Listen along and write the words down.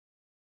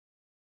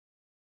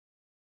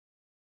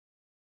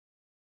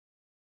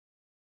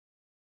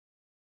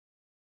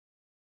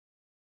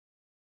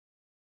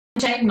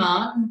Jane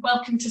Marr, and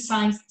welcome to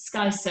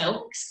Skye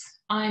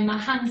Silks. I'm a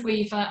hand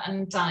weaver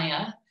and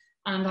dyer,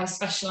 and I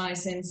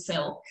specialise in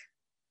silk.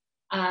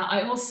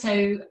 I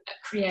also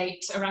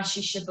create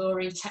Arashi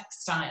Shibori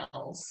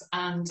textiles,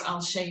 and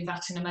I'll show you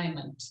that in a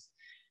moment.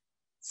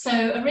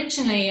 So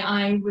originally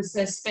I was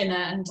a spinner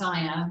and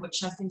dyer,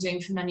 which I've been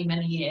doing for many,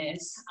 many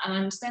years,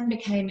 and then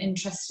became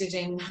interested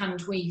in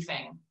hand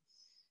weaving.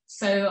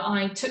 So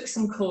I took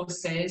some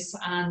courses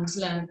and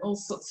learned all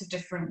sorts of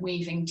different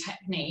weaving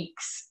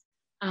techniques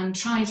and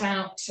tried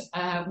out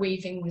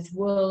weaving with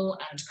wool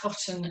and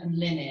cotton and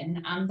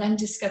linen, and then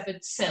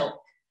discovered silk.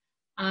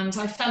 And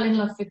I fell in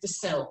love with the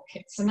silk.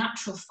 It's a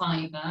natural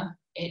fibre,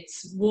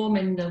 it's warm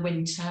in the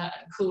winter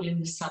and cool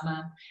in the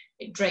summer.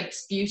 It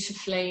drapes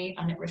beautifully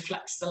and it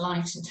reflects the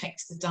light and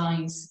takes the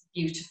dyes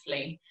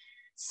beautifully.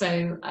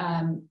 So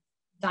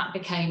that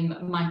became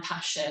my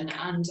passion,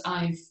 and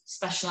I've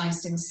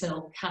specialised in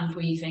silk, hand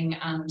weaving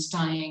and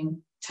dyeing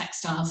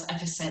textiles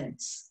ever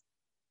since.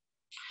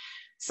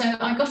 So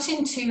I got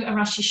into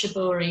Arashi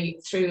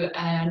Shibori through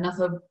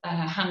another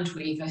hand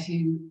weaver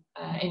who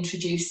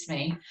introduced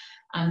me,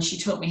 and she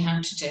taught me how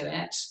to do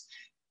it.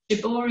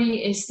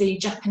 Shibori is the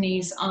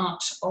Japanese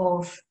art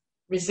of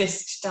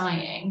resist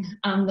dyeing,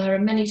 and there are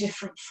many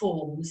different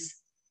forms.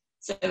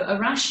 So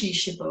Arashi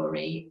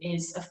Shibori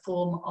is a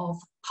form of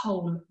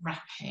pole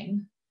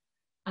wrapping,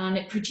 and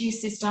it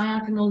produces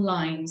diagonal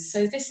lines.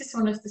 So this is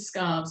one of the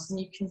scarves, and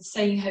you can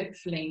see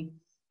hopefully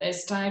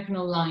there's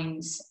diagonal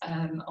lines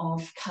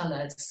of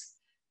colours,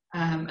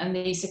 and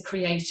these are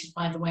created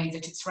by the way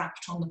that it's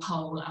wrapped on the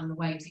pole and the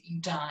way that you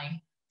dye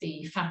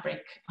the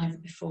fabric either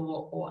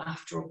before or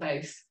after or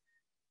both.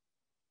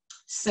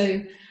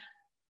 So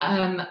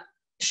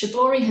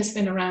Shibori has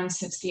been around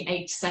since the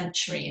 8th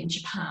century in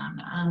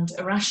Japan, and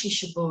Arashi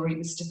Shibori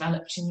was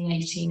developed in the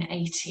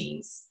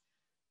 1880s.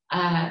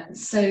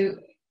 So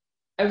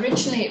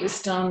originally it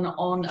was done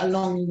on a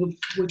long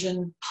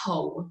wooden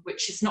pole,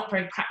 which is not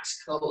very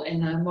practical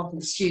in a modern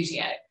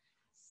studio.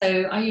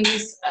 So I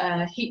use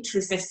a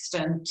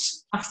heat-resistant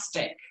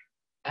plastic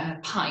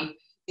pipe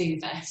to do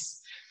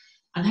this.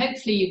 And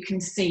hopefully you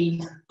can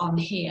see on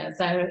here,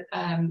 there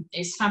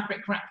is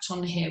fabric wrapped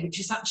on here, which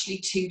is actually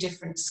 2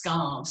 different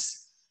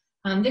scarves.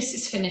 And this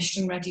is finished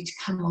and ready to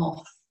come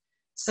off.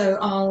 So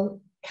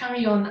I'll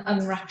carry on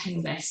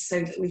unwrapping this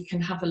so that we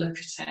can have a look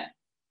at it.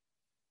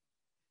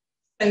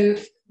 So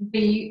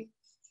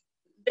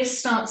this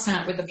starts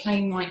out with a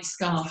plain white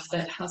scarf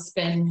that has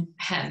been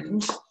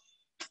hemmed,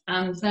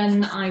 and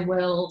then I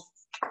will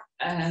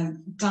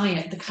dye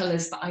it the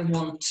colours that I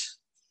want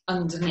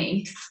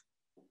underneath.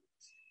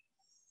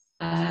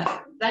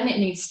 Then it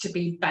needs to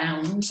be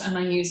bound, and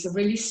I use a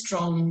really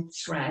strong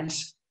thread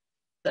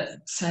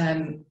that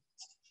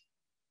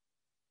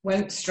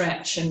won't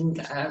stretch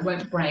and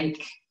won't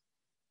break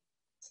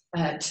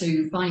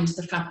to bind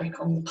the fabric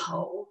on the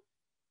pole.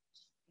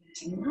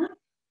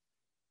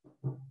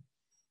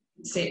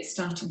 See it's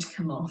starting to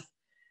come off.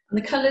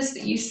 And the colours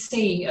that you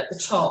see at the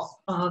top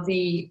are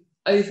the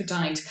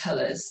over-dyed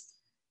colours.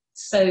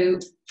 So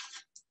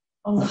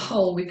on the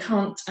whole, we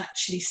can't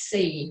actually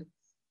see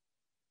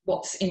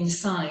what's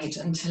inside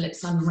until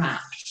it's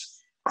unwrapped.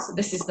 So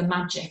this is the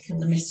magic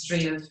and the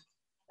mystery of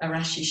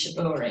Arashi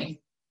Shibori.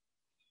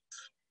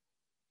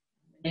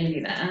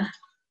 Nearly there.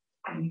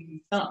 And you can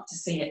start to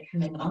see it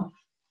coming off.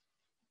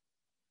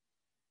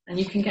 And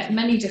you can get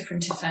many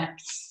different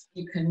effects.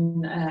 You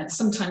can,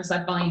 sometimes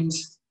I bind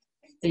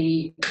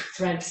the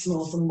threads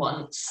more than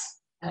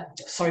once,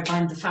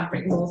 bind the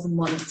fabric more than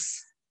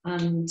once,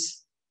 and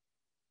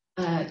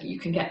you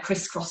can get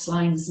crisscross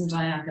lines and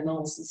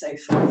diagonals and so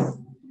forth.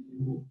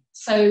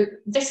 So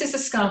this is a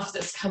scarf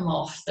that's come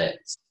off that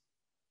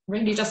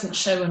really doesn't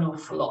show an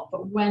awful lot,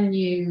 but when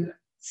you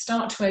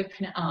start to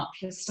open it up,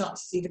 you'll start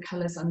to see the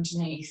colours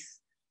underneath.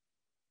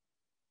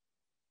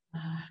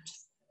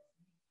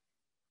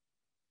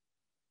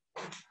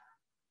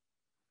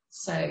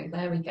 So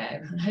there we go,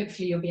 and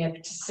hopefully you'll be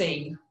able to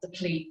see the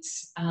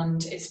pleats,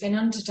 and it's been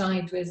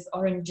underdyed with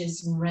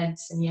oranges and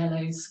reds and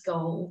yellows,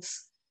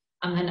 golds,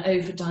 and then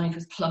overdyed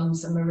with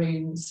plums and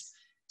maroons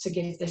to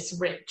give this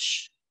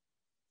rich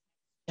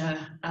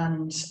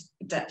and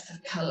depth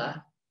of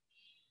colour.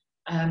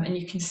 And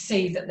you can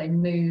see that they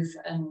move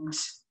and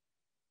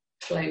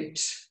float,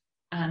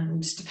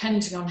 and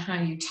depending on how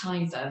you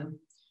tie them,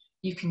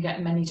 you can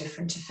get many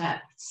different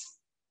effects.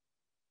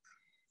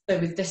 So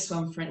with this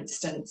one, for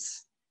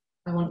instance,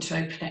 I want to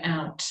open it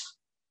out,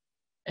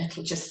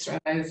 it'll just throw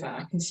over.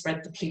 I can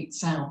spread the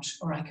pleats out,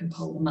 or I can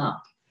pull them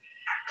up.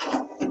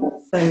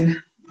 So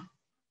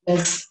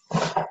there's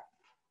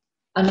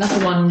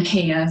another one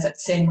here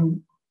that's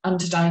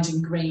underdyed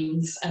in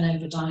greens and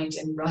overdyed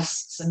in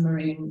rusts and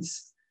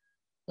maroons,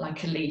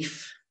 like a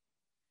leaf.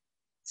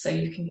 So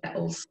you can get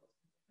all sorts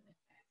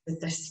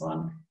with this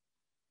one.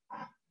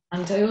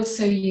 And I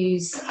also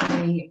use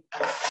so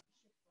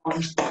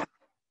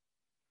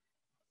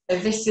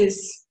this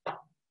is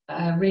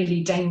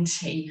really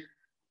dainty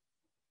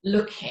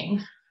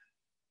looking,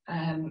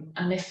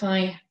 and if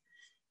I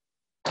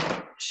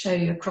show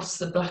you across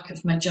the black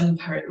of my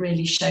jumper, it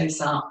really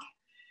shows up.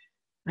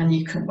 and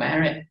you can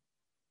wear it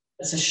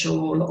as a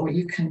shawl, or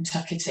you can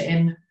tuck it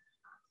in,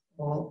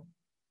 or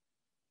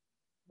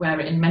wear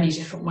it in many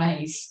different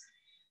ways.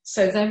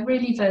 So they're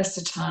really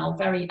versatile,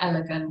 very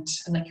elegant,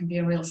 and they can be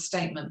a real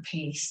statement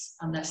piece,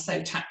 and they're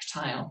so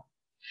tactile.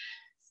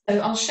 So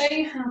I'll show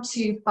you how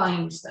to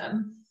bind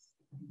them.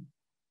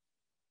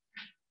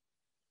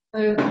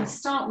 So I'll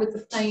start with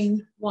the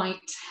plain white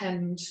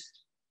hemmed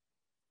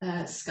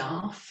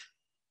scarf,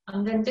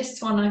 and then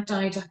this one I've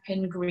dyed up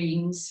in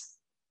greens,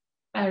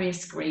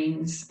 various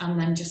greens, and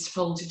then just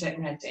folded it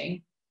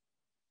ready.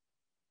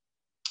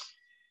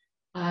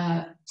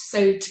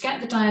 So to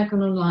get the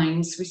diagonal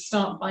lines, we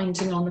start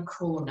binding on a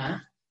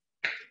corner.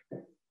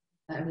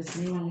 There with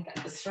me when I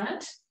get the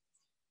thread.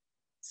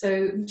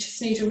 So we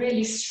just need a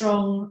really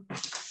strong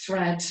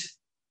thread.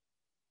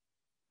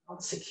 I'll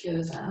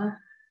secure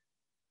there.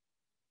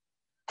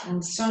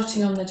 And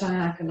starting on the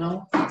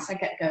diagonal, once I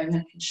get going, I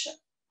can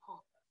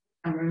pop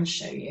the camera and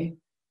show you.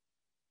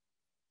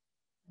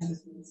 There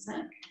with me a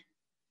sec.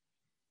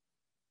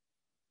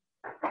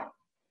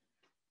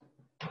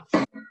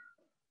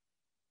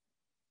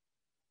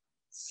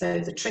 So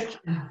the trick,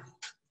 okay.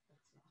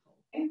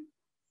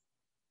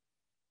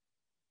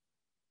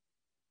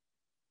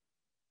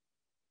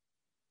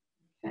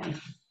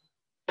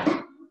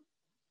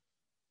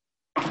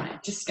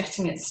 Right, just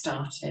getting it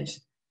started.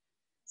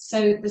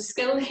 So the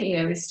skill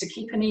here is to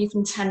keep an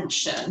even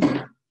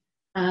tension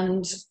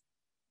and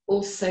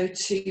also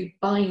to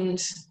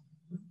bind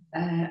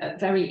at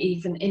very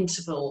even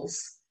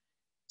intervals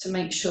to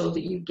make sure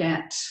that you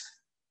get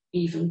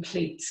even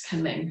pleats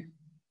coming.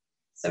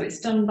 So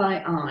it's done by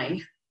eye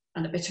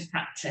and a bit of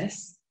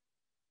practice.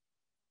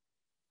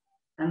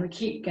 And we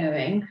keep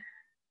going.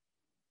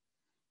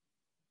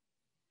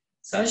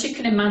 So as you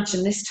can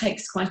imagine, this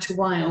takes quite a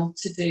while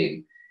to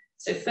do.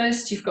 So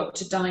first you've got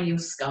to dye your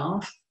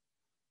scarf.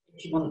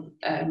 If you want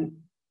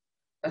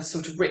a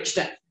sort of rich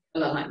depth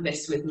colour like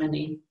this with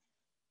many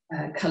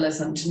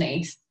colours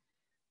underneath.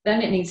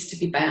 Then it needs to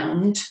be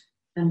bound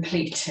and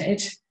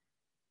pleated.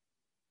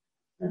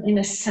 And in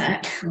a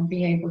sec, we'll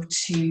be able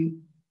to,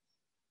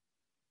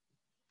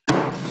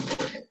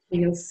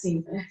 you'll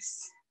see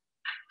this.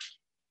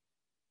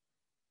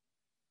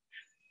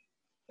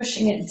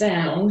 Pushing it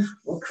down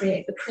will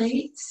create the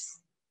pleats.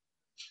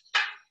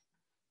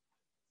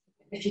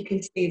 If you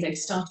can see, they've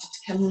started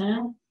to come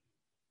now.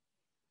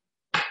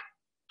 I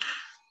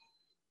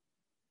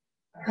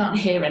can't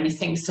hear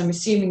anything, so I'm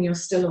assuming you're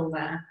still all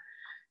there.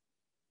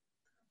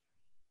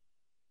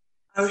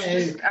 I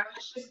was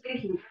just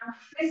thinking how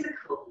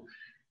physical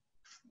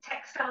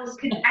textiles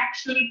can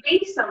actually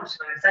be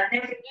sometimes. I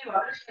never knew. I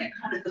was looking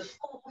at kind of the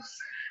force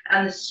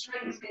and the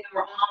strength in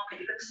your arm.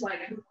 It looks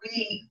like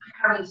really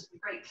carrying some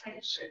great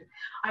tension.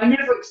 I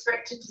never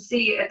expected to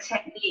see a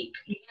technique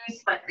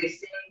used like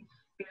this in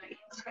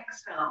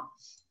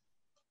textiles.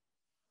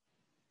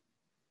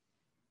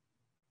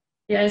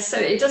 Yeah, so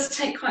it does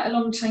take quite a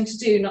long time to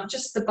do, not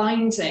just the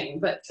binding,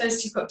 but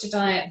first you've got to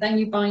dye it, then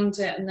you bind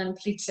it and then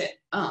pleat it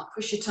up,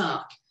 push it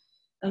up.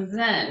 And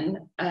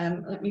then,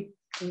 let me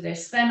do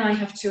this, then I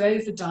have to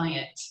over dye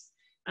it,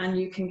 and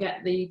you can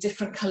get the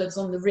different colours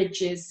on the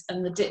ridges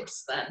and the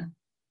dips then.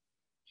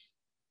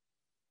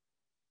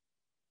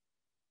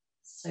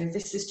 So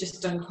this is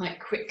just done quite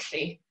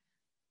quickly,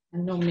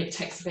 and normally it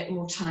takes a bit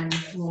more time,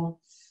 more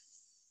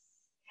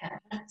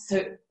care.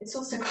 So it's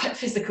also quite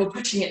physical,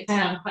 putting it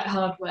down, quite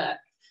hard work.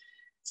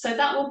 So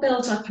that will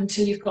build up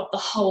until you've got the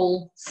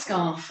whole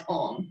scarf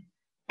on.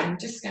 I'm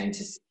just going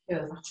to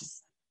secure that a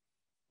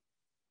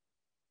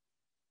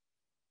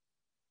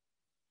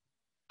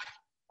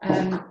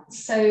second.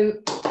 So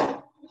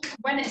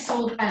when it's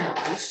all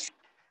bound,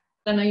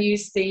 then I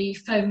use the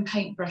foam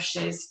paint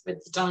brushes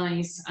with the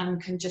dyes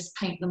and can just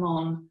paint them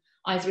on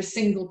either a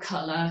single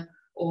colour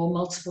or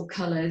multiple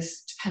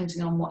colours,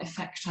 depending on what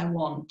effect I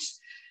want.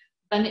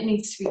 Then it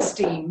needs to be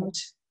steamed,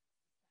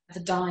 the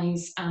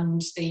dyes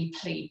and the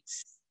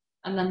pleats.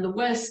 And then the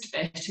worst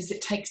bit is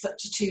it takes up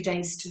to 2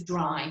 days to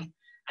dry,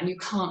 and you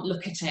can't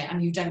look at it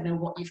and you don't know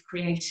what you've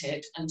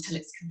created until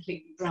it's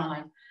completely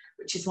dry,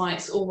 which is why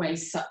it's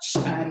always such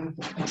a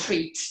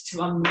treat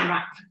to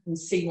unwrap and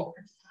see what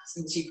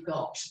patterns you've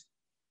got.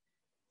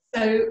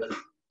 So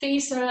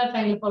these are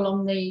available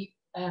on the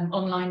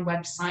online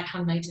website,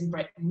 Handmade in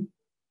Britain,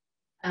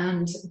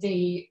 and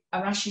the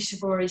Arashi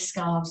Shibori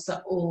scarves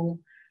are all,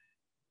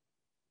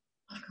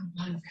 I've gone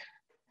blank.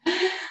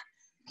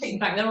 In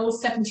fact, they're all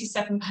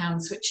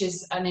 £77, which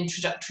is an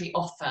introductory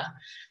offer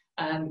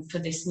for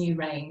this new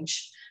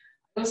range.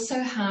 I also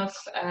have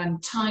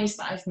ties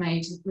that I've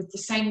made with the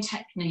same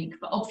technique,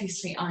 but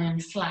obviously iron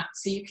flat,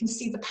 so you can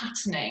see the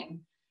patterning,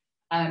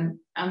 and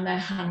they're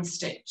hand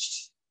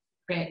stitched to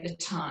create the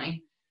tie.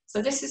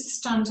 So this is a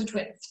standard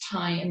width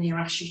tie in the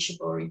Arashi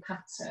Shibori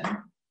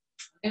pattern.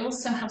 I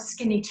also have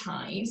skinny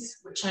ties,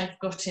 which I've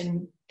got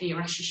in the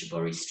Arashi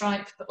Shibori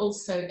stripe, but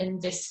also in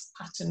this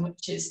pattern,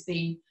 which is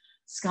the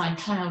Skye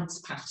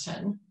Clouds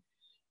pattern,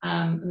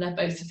 and they're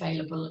both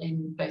available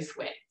in both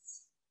widths.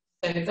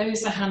 So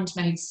those are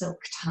handmade silk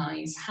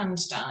ties, hand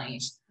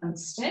dyed and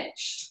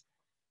stitched.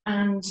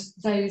 and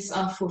those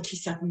are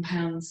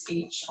 £47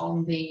 each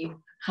on the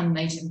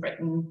Handmade in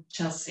Britain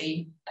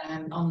Chelsea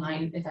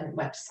online event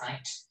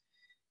website.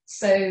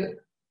 So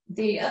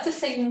the other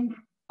thing,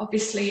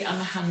 obviously,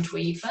 I'm a hand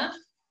weaver.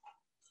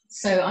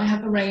 So I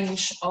have a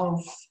range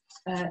of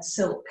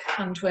silk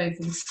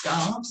hand-woven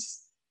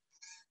scarves.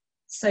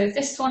 So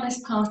this one is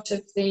part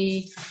of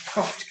the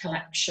Croft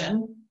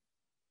collection.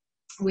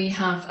 We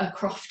have a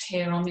croft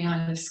here on the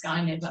Isle of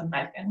Skye near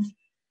Dunvegan,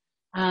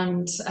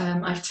 and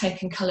I've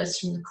taken colours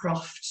from the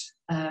croft.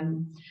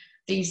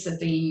 These are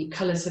the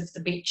colours of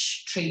the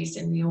beech trees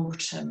in the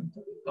autumn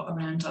that we've got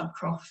around our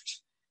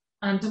croft.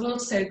 And I've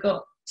also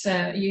got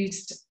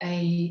used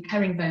a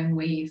herringbone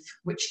weave,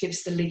 which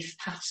gives the leaf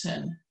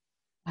pattern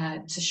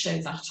to show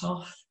that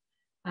off.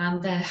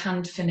 And they're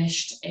hand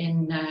finished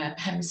in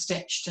hem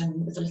stitched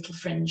and with a little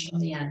fringe on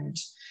the end.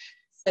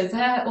 So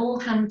they're all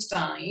hand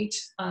dyed.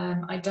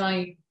 I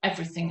dye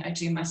everything I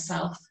do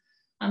myself.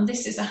 And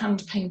this is a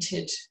hand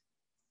painted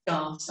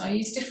scarf. So I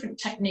use different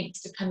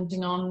techniques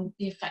depending on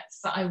the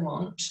effects that I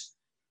want.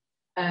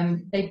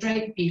 They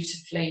drape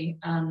beautifully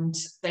and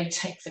they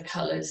take the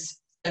colours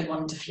so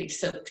wonderfully.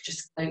 Silk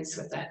just goes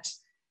with it.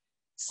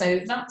 So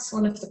that's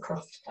one of the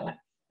Croft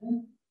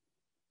collection.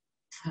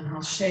 And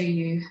I'll show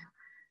you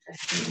a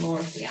few more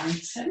of the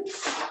items.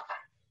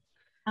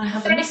 I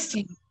have a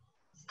misty.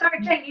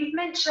 Sorry, Jane, you've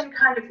mentioned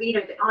kind of, you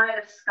know, the Isle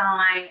of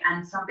Skye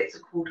and some bits are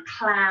called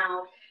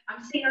cloud.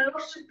 I'm seeing a lot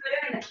of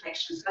blue in the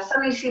collection, so I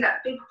suddenly see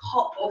that big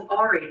pop of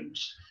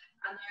orange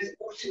and those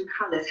autumn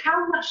colours.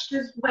 How much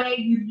does where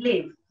you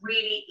live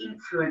really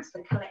influence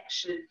the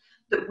collection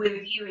that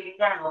we're viewing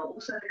now,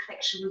 also the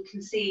collection we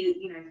can see,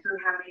 you know, through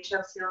Handmade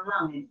Chelsea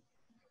online?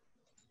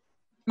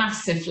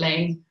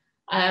 Massively.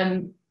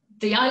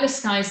 The Isle of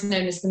Skye is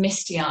known as the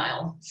Misty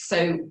Isle,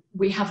 so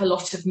we have a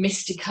lot of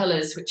misty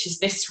colours, which is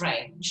this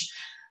range.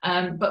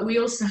 But we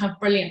also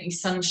have brilliantly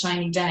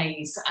sunshiny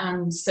days,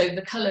 and so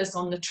the colours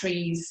on the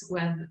trees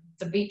where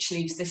the beech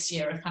leaves this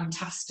year are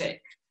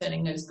fantastic,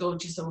 filling those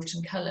gorgeous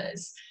autumn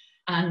colours,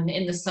 and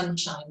in the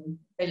sunshine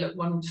they look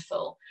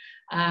wonderful.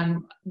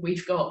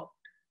 We've got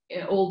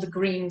all the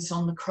greens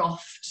on the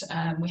croft.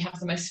 We have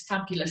the most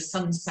fabulous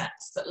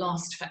sunsets that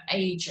last for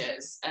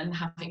ages and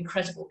have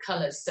incredible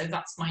colours, so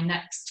that's my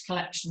next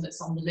collection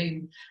that's on the loom,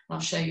 and I'll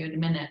show you in a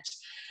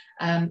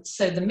minute.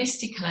 So the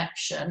Misty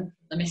collection,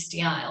 the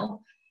Misty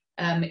Isle,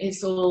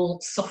 it's all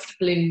soft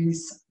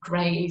blues,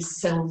 greys,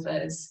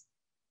 silvers,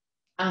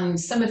 and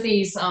some of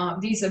these are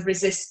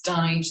resist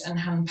dyed and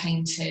hand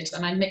painted,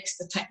 and I mix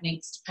the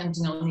techniques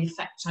depending on the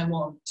effect I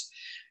want.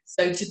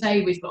 So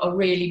today we've got a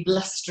really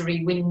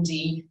blustery,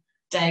 windy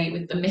day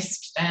with the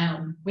mist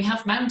down. We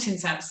have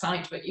mountains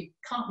outside, but you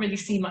can't really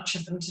see much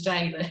of them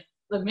today.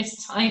 The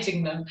mist's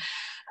hiding them,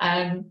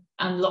 and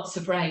lots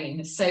of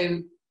rain.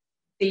 So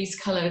these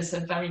colours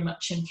are very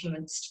much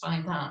influenced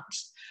by that.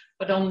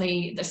 But on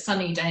the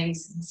sunny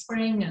days in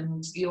spring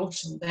and the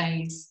autumn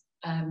days,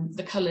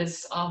 the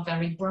colours are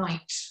very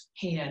bright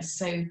here.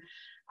 So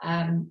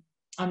I'm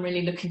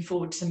really looking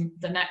forward to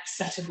the next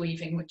set of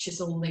weaving, which is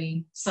all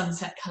the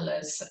sunset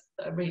colours,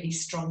 that are really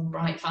strong,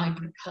 bright,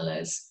 vibrant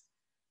colours.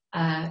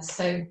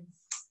 So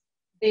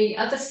the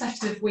other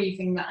set of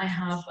weaving that I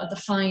have are the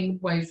fine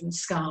woven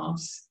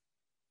scarves.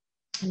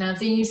 Now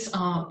these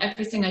are,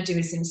 everything I do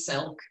is in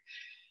silk.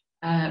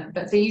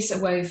 But these are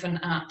woven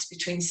at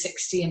between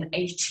 60 and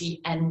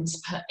 80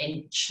 ends per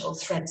inch, or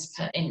threads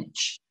per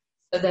inch.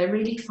 So they're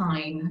really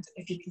fine.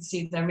 If you can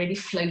see, they're really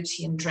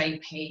floaty and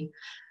drapey.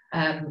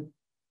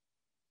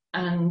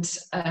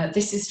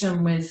 This is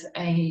done with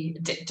a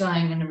dip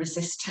dyeing and a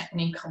resist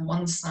technique on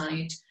one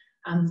side,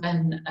 and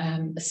then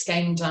a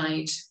skein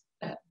dyed,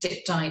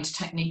 dip dyed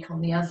technique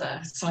on the other.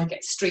 So I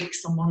get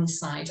streaks on one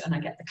side and I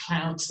get the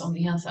clouds on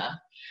the other.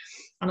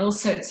 And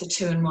also it's a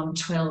 2-in-1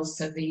 twill,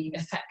 so the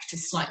effect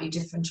is slightly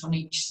different on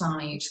each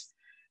side.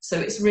 So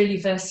it's really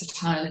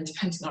versatile, and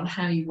depending on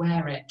how you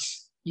wear it,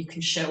 you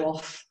can show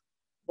off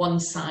one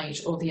side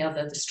or the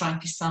other, the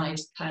stripy side,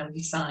 the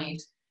cloudy side.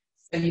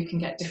 So you can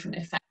get different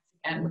effects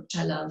again, which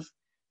I love.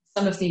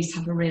 Some of these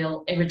have a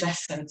real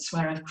iridescence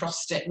where I've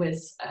crossed it with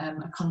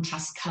a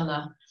contrast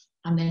colour,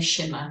 and they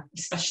shimmer,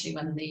 especially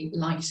when the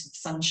light of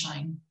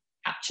sunshine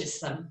catches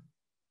them.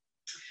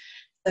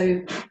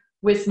 So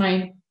with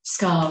my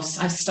scarves,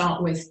 I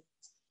start with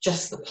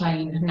just the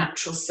plain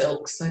natural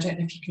silk, so I don't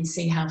know if you can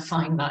see how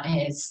fine that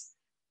is,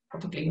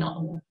 probably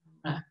not,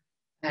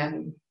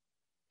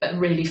 but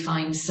really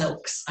fine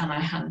silks, and I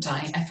hand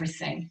dye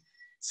everything.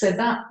 So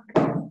that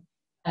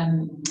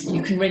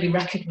you can really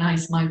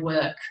recognise my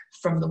work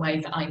from the way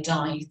that I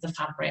dye the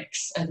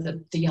fabrics and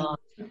the yarn.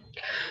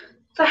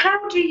 So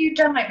how do you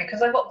dye?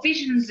 Because I've got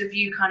visions of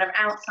you kind of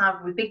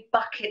outside with big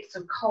buckets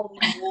of cold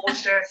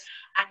water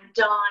and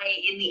dye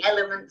in the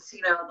elements,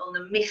 you know, on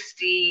the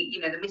misty, you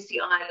know, the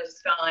misty Isle of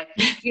Skye.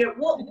 You know,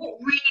 what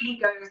really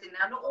goes in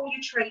there? Not all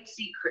your trade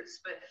secrets,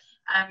 but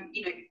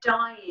you know,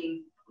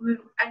 dyeing.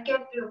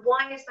 Again, you know,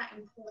 why is that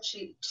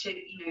important to,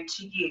 you know,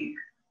 to you?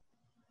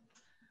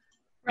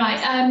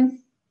 Right.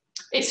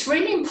 It's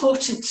really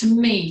important to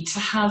me to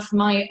have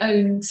my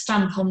own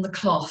stamp on the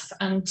cloth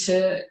and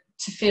to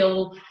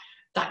feel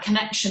that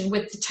connection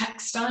with the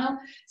textile.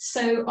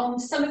 So on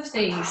some of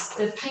these,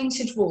 the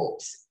painted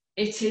warps,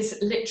 it is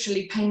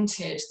literally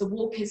painted. The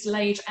warp is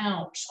laid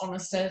out on a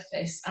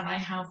surface, and I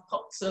have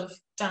pots of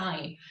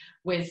dye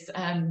with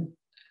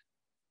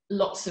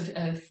lots of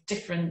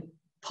different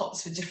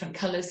pots with different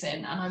colours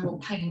in, and I will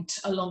paint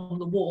along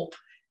the warp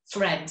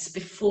threads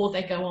before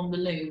they go on the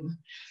loom.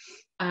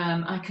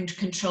 I can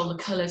control the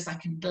colours, I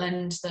can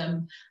blend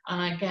them,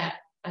 and I get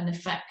an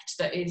effect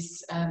that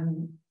is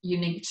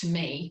unique to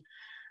me.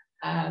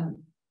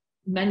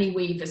 Many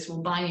weavers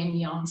will buy in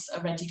yarns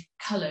already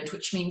coloured,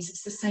 which means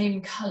it's the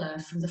same colour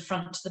from the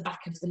front to the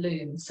back of the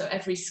loom. So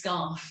every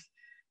scarf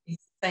is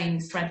the same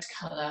thread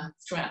colour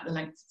throughout the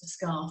length of the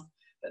scarf.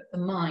 But for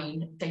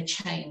mine, they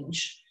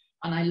change.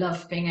 And I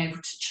love being able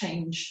to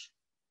change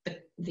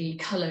the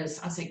colours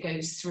as it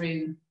goes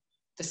through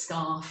the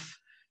scarf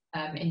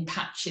in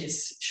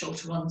patches,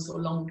 shorter ones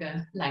or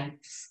longer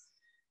lengths.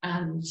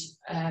 And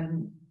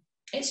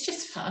it's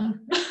just fun.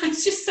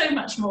 It's just so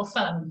much more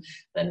fun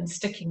than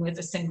sticking with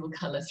a single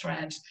colour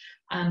thread.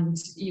 And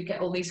you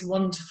get all these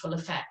wonderful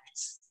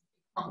effects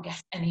you can't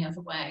get any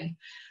other way.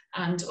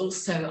 And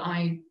also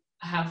I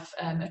have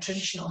a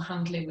traditional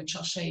hand loom, which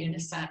I'll show you in a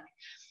sec.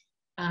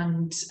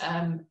 And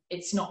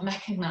it's not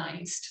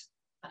mechanised.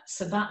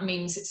 So that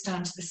means it's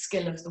down to the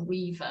skill of the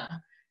weaver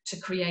to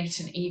create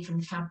an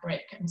even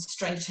fabric and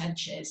straight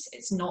edges.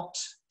 It's not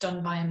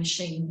done by a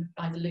machine,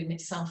 by the loom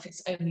itself,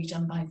 it's only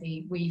done by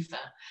the weaver.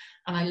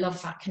 And I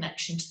love that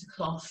connection to the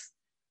cloth,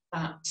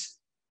 that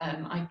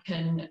I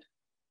can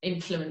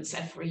influence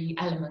every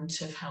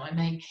element of how I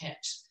make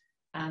it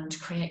and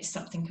create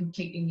something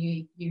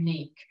completely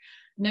unique.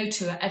 No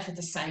two are ever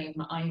the same.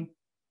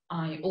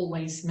 I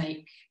always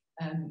make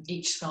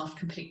each scarf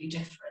completely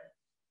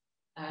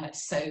different.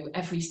 So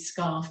every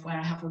scarf where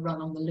I have a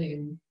run on the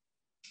loom,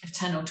 of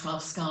 10 or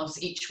 12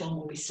 scarves, each one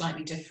will be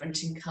slightly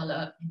different in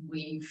colour, in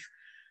weave,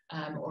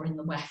 or in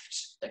the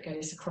weft that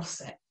goes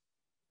across it.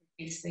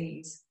 Use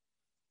these.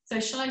 So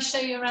shall I show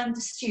you around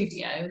the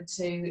studio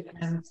so you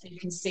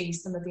can see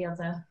some of the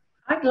other?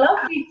 I'd love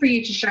for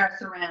you to show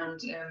us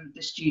around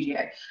the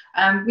studio.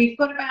 We've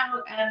got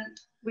about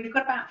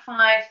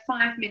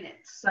 5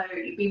 minutes, so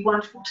it'd be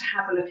wonderful to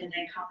have a look and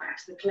then come back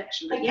to the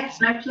collection. But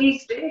yes, no,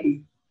 please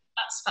do.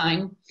 That's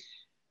fine.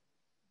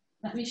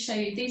 Let me show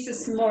you. These are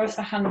some more of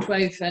the hand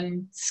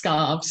woven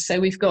scarves.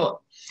 So we've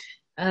got,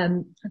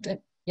 can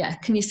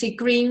you see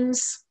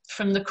greens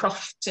from the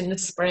croft in the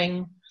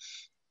spring,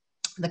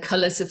 the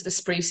colours of the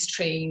spruce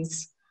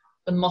trees,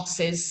 the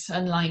mosses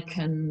and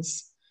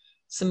lichens,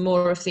 some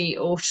more of the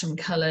autumn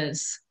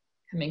colours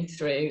coming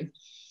through.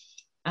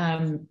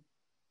 And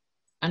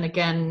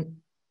again,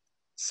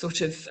 sort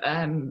of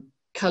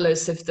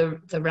colours of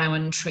the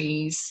rowan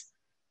trees,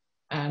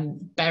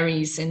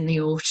 berries in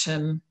the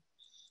autumn,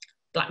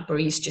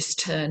 blackberries just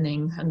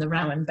turning, and the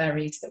rowan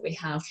berries that we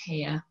have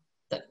here,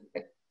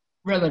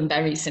 rowan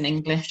berries in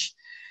English.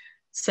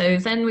 So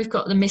then we've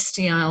got the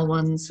Misty Isle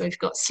ones. We've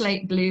got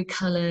slate blue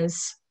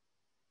colours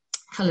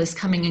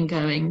coming and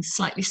going,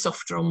 slightly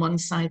softer on one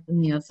side than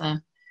the other,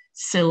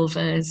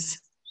 silvers,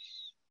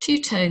 two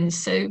tones.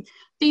 So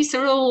these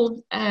are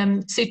all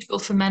suitable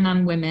for men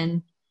and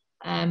women,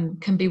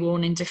 can be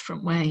worn in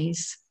different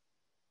ways.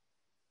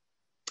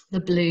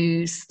 The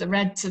blues, the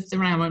reds of the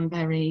rowan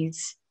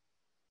berries,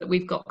 but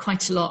we've got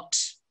quite a lot.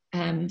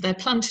 They're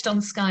planted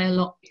on Skye a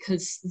lot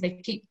because they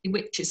keep the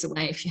witches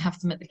away if you have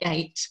them at the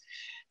gate.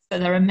 So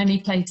there are many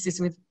places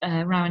with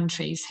rowan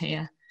trees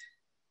here.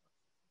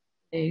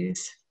 And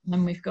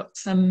then we've got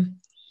some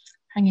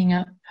hanging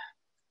up.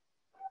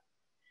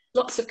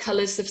 Lots of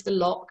colours of the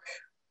loch,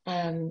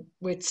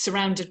 with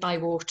surrounded by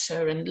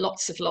water and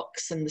lots of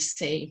lochs and the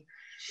sea.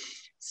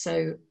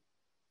 So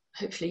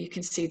hopefully you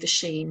can see the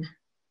sheen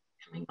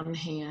coming on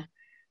here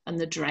and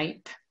the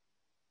drape.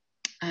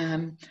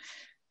 And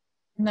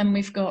then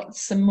we've got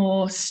some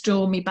more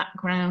stormy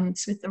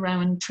backgrounds with the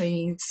rowan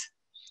trees,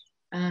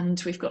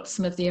 and we've got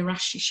some of the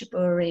Arashi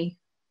Shibori,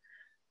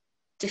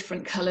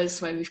 different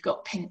colours where we've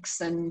got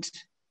pinks and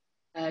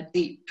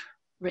deep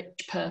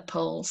rich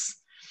purples,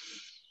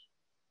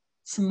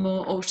 some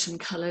more autumn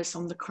colours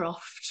on the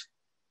croft,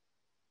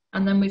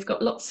 and then we've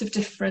got lots of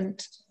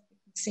different, you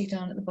can see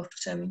down at the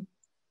bottom,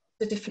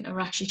 the different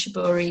Arashi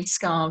Shibori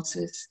scarves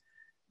with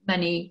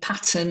many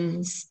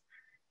patterns,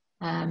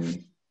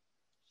 and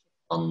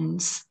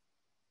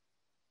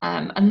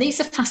these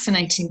are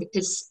fascinating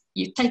because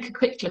you take a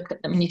quick look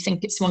at them and you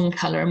think it's one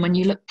colour, and when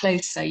you look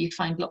closer you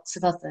find lots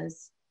of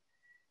others.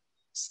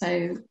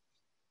 So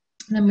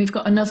then we've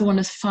got another one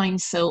of fine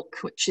silk,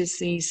 which is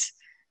these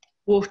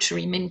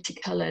watery minty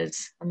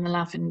colours and the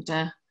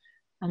lavender,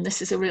 and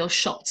this is a real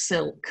shot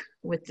silk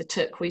with the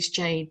turquoise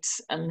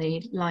jades and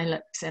the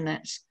lilacs in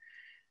it,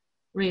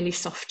 really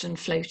soft and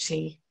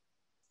floaty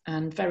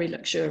and very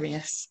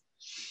luxurious.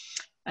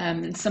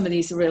 And some of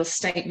these are real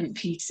statement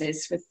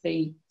pieces with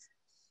the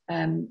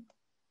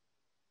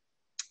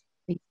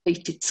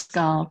pleated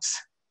scarves.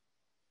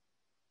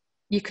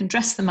 you can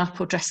dress them up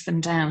or dress them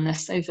down. They're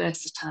so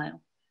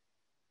versatile.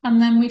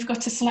 And then we've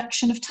got a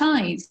selection of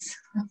ties,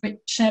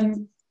 which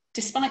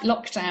despite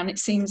lockdown, it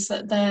seems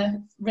that they're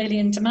really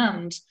in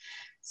demand.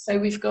 So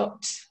we've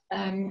got,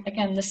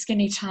 again, the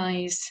skinny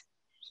ties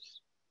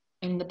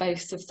in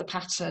both of the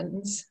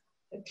patterns.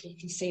 Hopefully you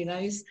can see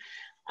those.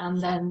 And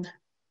then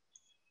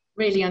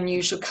really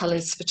unusual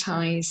colours for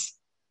ties.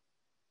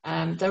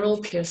 They're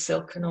all pure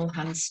silk and all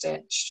hand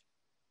stitched.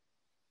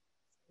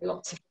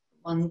 Lots of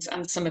ones,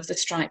 and some of the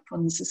striped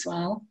ones as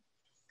well.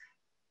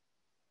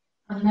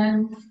 And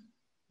then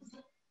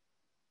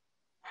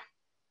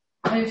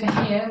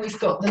over here we've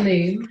got the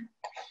loom.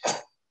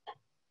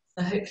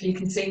 So hopefully you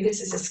can see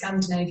this is a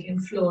Scandinavian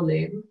floor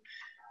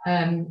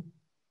loom,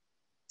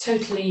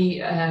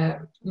 totally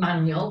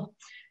manual.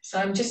 So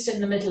I'm just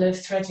in the middle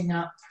of threading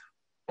up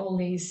all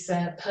these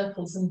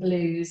purples and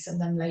blues, and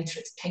then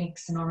later it's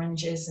pinks and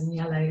oranges and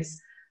yellows,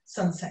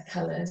 sunset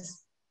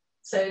colours.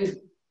 So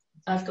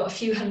I've got a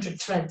few hundred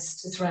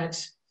threads to thread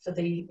for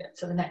the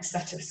next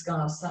set of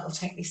scarves. So that'll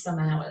take me some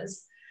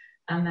hours,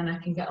 and then I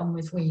can get on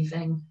with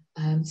weaving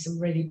some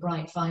really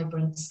bright,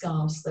 vibrant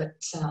scarves that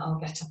I'll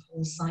get up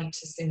on site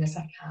as soon as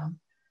I can.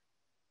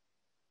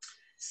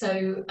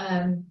 So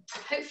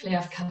hopefully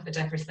I've covered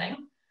everything.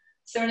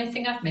 Is there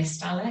anything I've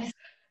missed, Alice?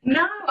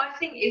 No, I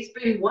think it's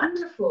been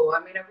wonderful.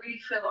 I mean, I really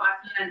feel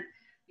I've learned,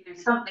 you know,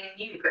 something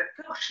new.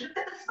 But gosh, look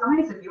at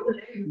the size of your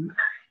loom.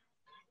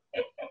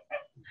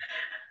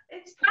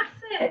 It's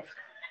massive.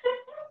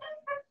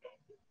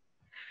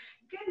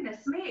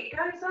 Goodness me, it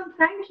goes on.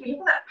 Thank you.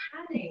 Look at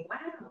that padding.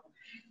 Wow.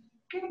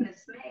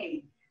 Goodness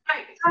me.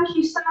 Right, thank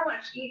you so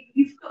much.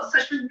 You've got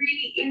such a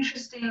really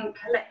interesting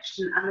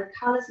collection, and the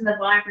colours and the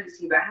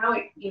vibrancy, but how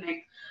it, you know,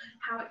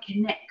 how it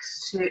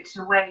connects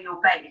to where you're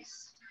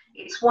based.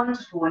 It's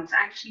wonderful, and to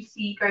actually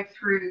see you go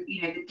through,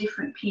 you know, the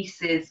different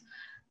pieces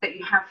that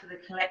you have for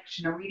the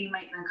collection and really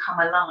make them come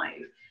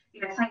alive.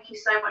 You know, thank you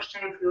so much,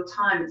 Jane, for your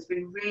time. It's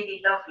been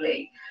really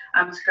lovely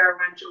to go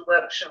around your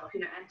workshop,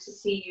 you know, and to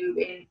see you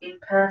in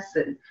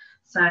person.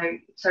 So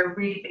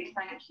really big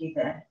thank you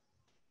there.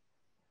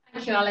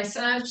 Thank you, Alice.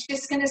 I was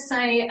just going to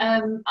say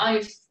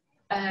I've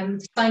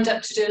signed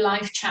up to do a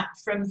live chat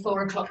from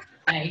 4 o'clock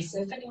today.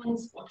 So if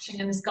anyone's watching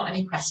and has got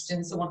any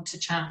questions or want to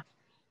chat,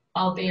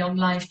 I'll be on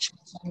live chat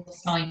on the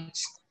site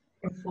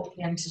from 4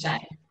 p.m.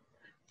 today.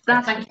 So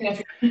thank you,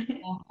 everyone.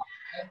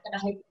 And I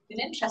hope it's been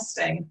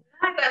interesting.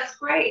 That's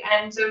great.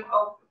 And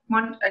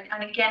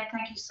and again,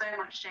 thank you so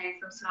much, Jane,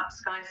 from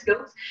Skye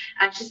Skills.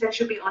 And she said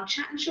she'll be on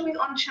chat, and she'll be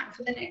on chat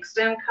for the next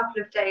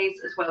couple of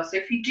days as well. So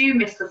if you do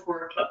miss the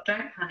 4 o'clock,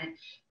 don't panic.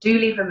 Do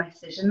leave a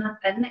message, and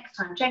then next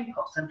time Jane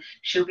pops in,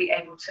 she'll be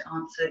able to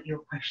answer your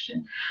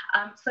question.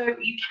 So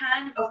you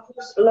can, of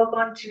course, log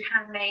on to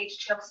Handmade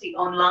Chelsea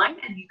online,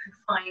 and you can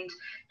find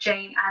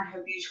Jane and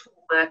her beautiful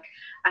work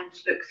and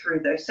look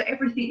through those. So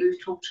everything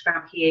we've talked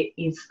about here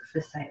is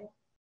for sale.